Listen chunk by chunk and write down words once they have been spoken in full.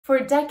For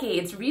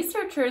decades,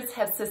 researchers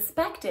have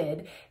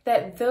suspected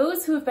that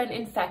those who have been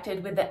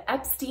infected with the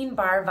Epstein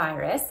Barr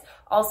virus,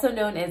 also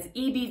known as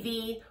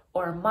EBV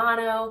or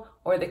mono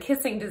or the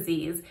kissing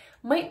disease,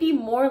 might be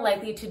more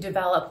likely to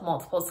develop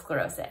multiple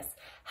sclerosis.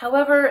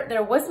 However,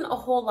 there wasn't a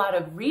whole lot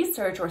of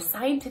research or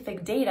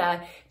scientific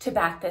data to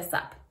back this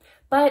up.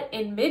 But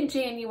in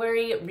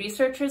mid-January,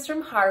 researchers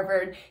from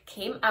Harvard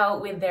came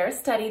out with their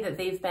study that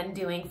they've been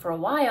doing for a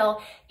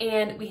while,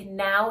 and we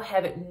now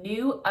have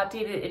new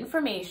updated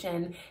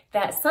information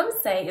that some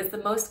say is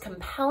the most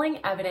compelling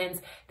evidence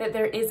that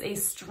there is a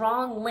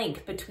strong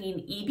link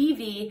between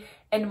EBV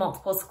and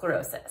multiple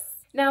sclerosis.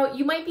 Now,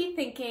 you might be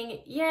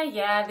thinking,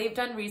 yeah, they've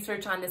done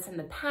research on this in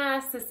the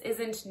past, this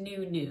isn't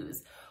new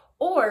news.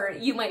 Or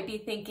you might be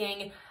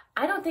thinking,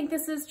 I don't think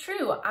this is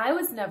true. I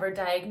was never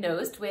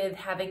diagnosed with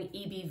having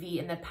EBV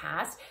in the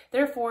past.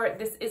 Therefore,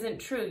 this isn't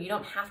true. You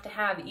don't have to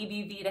have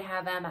EBV to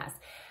have MS.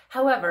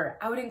 However,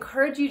 I would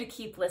encourage you to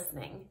keep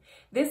listening.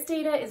 This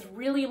data is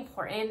really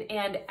important,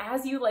 and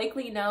as you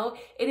likely know,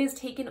 it is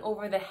taken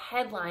over the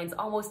headlines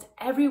almost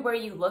everywhere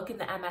you look in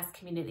the MS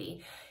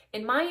community.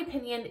 In my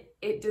opinion,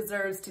 it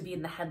deserves to be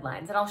in the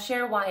headlines, and I'll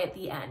share why at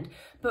the end.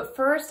 But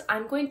first,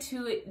 I'm going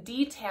to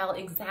detail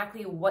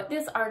exactly what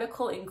this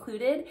article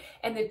included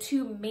and the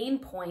two main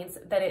points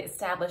that it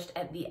established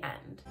at the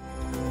end.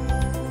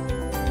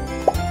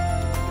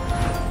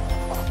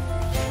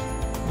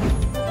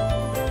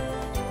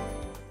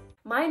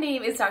 My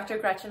name is Dr.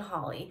 Gretchen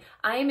Hawley.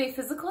 I am a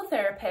physical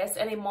therapist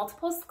and a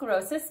multiple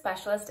sclerosis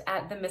specialist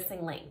at The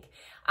Missing Link.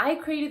 I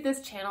created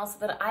this channel so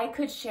that I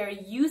could share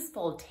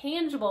useful,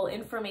 tangible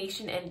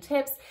information and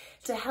tips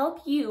to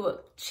help you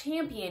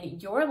champion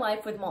your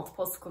life with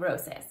multiple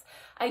sclerosis,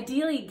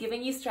 ideally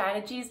giving you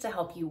strategies to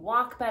help you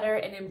walk better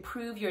and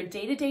improve your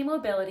day-to-day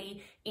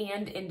mobility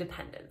and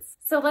independence.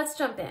 So let's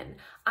jump in.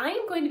 I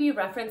am going to be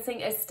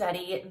referencing a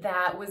study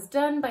that was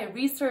done by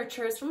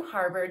researchers from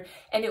Harvard,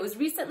 and it was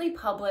recently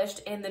published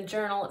in the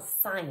journal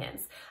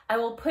Science. I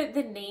will put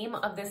the name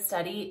of this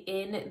study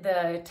in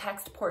the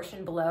text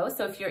portion below,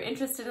 so if you're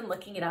interested in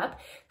looking it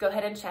up, go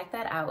ahead and check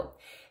that out.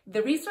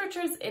 The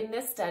researchers in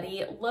this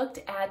study looked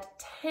at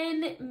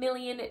 10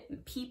 million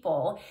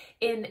people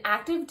in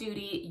active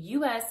duty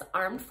U.S.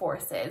 armed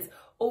forces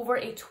over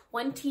a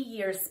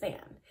 20-year span.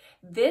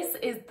 This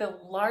is the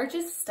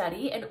largest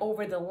study and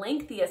over the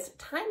lengthiest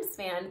time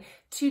span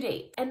to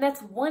date. And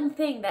that's one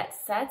thing that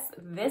sets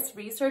this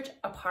research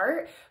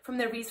apart from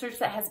the research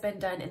that has been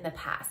done in the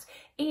past,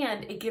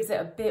 and it gives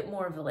it a bit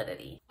more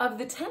validity. Of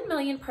the 10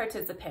 million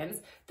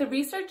participants, the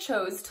research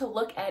chose to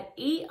look at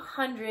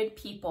 800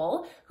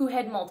 people who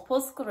had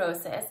multiple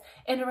sclerosis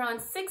and around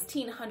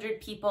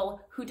 1,600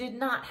 people who did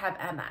not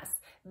have MS.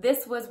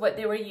 This was what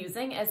they were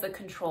using as a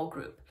control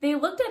group. They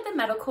looked at the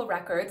medical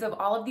records of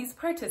all of these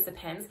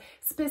participants,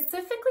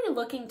 specifically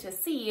looking to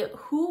see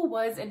who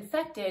was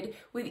infected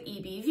with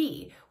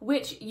EBV,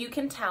 which you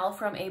can tell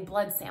from a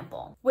blood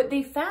sample. What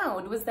they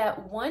found was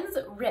that one's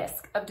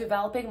risk of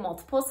developing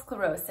multiple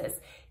sclerosis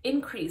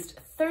increased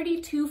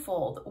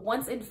 32-fold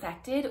once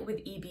infected with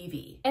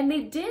EBV. And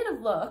they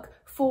did look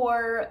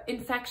for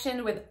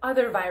infection with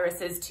other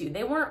viruses too.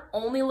 They weren't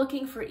only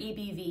looking for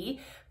EBV,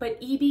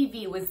 but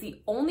EBV was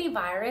the only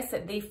virus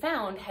that they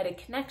found had a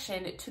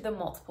connection to the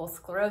multiple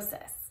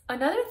sclerosis.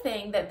 Another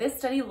thing that this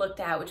study looked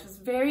at, which was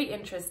very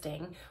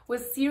interesting,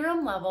 was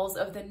serum levels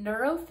of the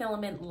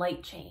neurofilament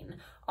light chain,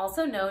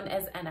 also known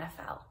as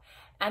NFL.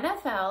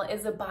 NFL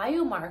is a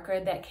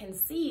biomarker that can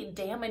see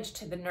damage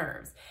to the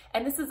nerves,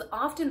 and this is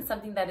often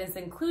something that is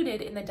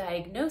included in the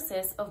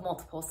diagnosis of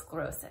multiple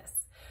sclerosis.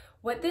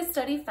 What this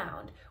study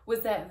found was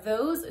that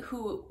those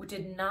who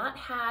did not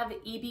have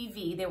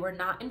EBV, they were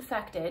not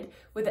infected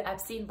with the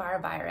Epstein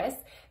Barr virus,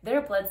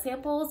 their blood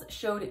samples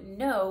showed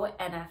no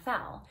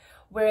NFL,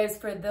 whereas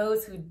for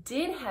those who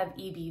did have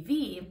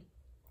EBV,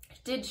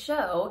 did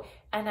show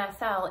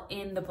NFL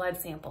in the blood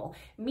sample,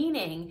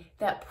 meaning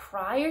that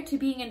prior to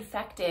being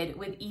infected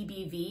with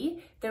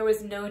EBV, there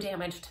was no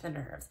damage to the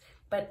nerves.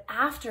 But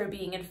after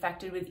being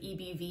infected with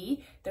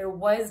EBV, there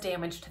was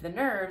damage to the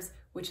nerves,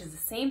 which is the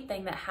same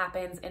thing that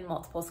happens in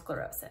multiple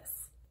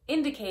sclerosis,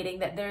 indicating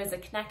that there is a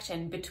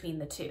connection between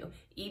the two,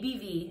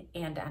 EBV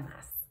and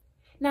MS.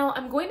 Now,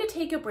 I'm going to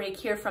take a break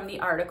here from the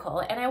article,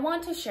 and I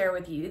want to share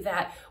with you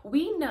that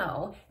we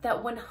know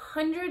that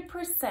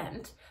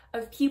 100%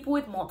 of people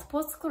with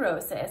multiple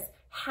sclerosis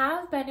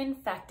have been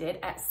infected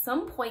at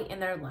some point in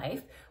their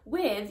life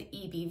with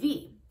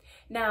EBV.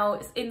 Now,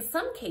 in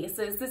some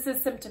cases, this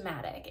is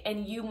symptomatic,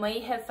 and you may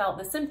have felt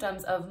the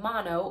symptoms of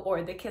mono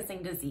or the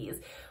kissing disease,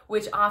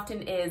 which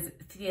often is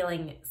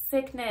feeling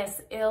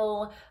sickness,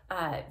 ill,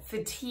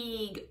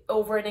 fatigue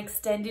over an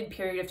extended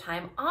period of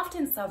time,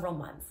 often several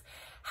months.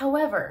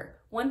 However,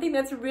 one thing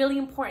that's really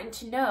important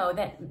to know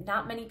that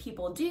not many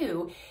people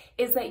do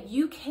is that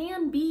you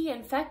can be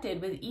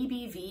infected with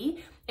EBV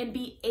and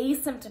be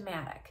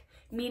asymptomatic,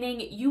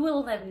 meaning you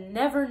will have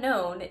never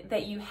known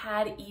that you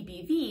had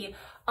EBV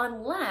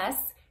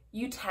unless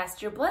you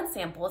test your blood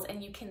samples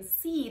and you can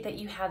see that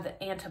you have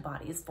the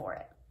antibodies for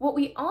it. What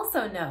we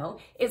also know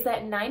is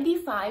that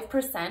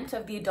 95%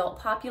 of the adult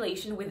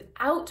population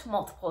without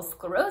multiple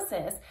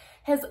sclerosis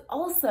has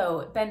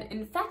also been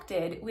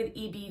infected with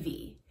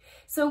EBV.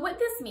 So what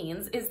this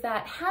means is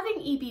that having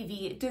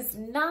EBV does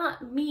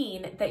not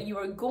mean that you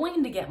are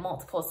going to get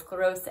multiple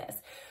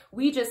sclerosis.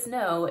 We just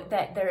know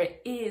that there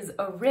is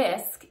a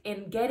risk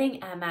in getting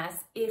MS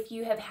if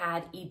you have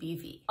had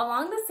EBV.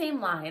 Along the same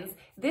lines,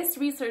 this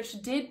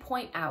research did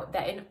point out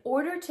that in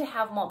order to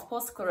have multiple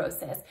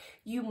sclerosis,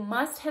 you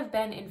must have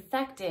been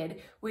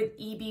infected with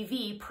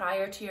EBV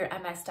prior to your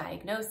MS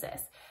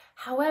diagnosis.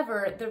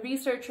 However, the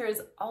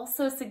researchers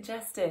also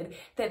suggested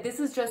that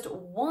this is just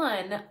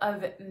one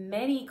of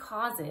many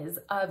causes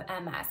of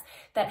MS,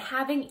 that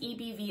having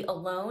EBV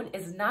alone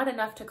is not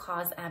enough to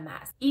cause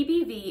MS.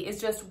 EBV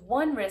is just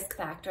one risk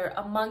factor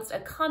amongst a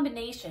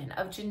combination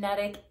of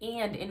genetic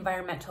and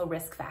environmental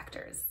risk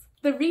factors.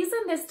 The reason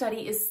this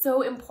study is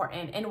so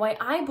important and why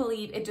I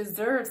believe it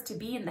deserves to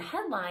be in the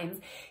headlines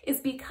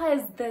is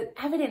because the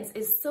evidence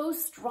is so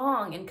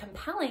strong and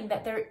compelling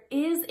that there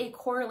is a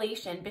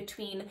correlation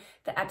between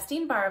the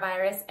Epstein Barr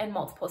virus and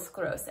multiple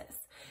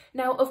sclerosis.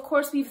 Now, of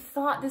course, we've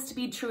thought this to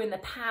be true in the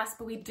past,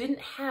 but we didn't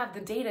have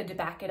the data to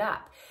back it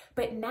up.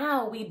 But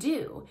now we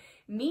do,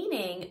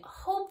 meaning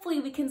hopefully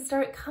we can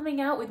start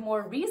coming out with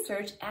more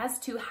research as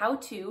to how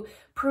to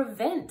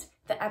prevent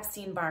the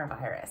Epstein Barr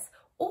virus.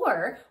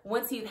 Or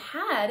once you've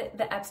had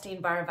the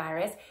Epstein Barr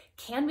virus,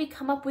 can we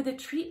come up with a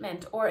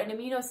treatment or an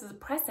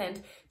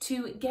immunosuppressant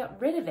to get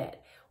rid of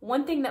it?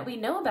 One thing that we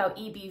know about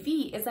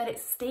EBV is that it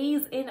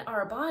stays in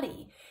our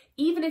body.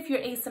 Even if you're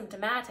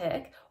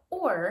asymptomatic,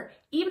 or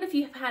even if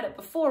you've had it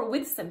before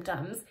with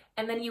symptoms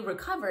and then you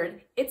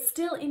recovered, it's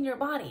still in your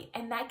body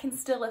and that can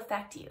still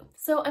affect you.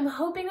 So I'm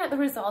hoping that the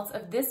results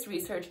of this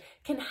research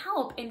can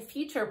help in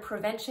future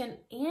prevention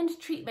and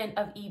treatment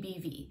of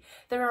EBV.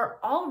 There are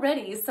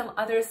already some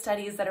other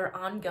studies that are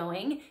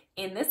ongoing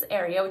in this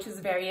area, which is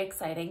very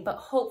exciting, but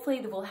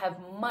hopefully we'll have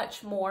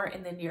much more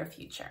in the near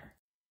future.